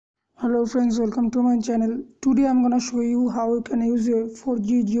Hello friends, welcome to my channel. Today I'm gonna show you how you can use a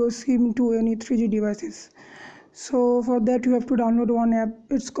 4G Jio SIM to any 3G devices. So for that you have to download one app.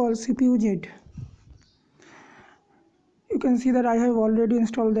 It's called jionet. You can see that I have already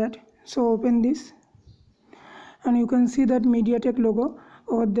installed that. So open this and you can see that MediaTek logo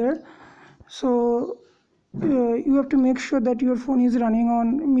over there. So you have to make sure that your phone is running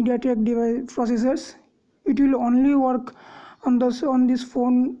on MediaTek device processors. It will only work on this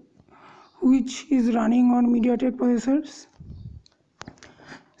phone which is running on MediaTek processors.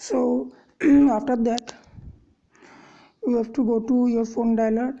 So after that you have to go to your phone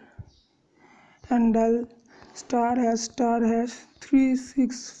dialer and dial star hash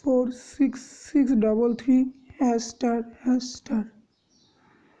 3646633 ##,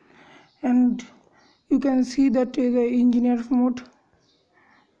 and you can see that the engineer mode.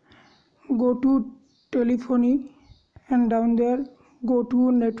 Go to telephony and down there go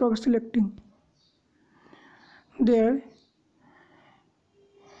to network selecting. There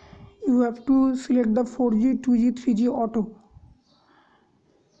you have to select the 4G, 2G, 3G auto.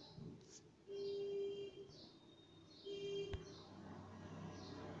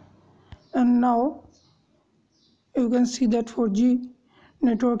 And now you can see that 4G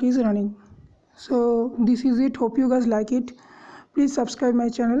network is running. So this is it. Hope you guys like it. Please subscribe my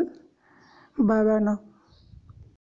channel. Bye bye now.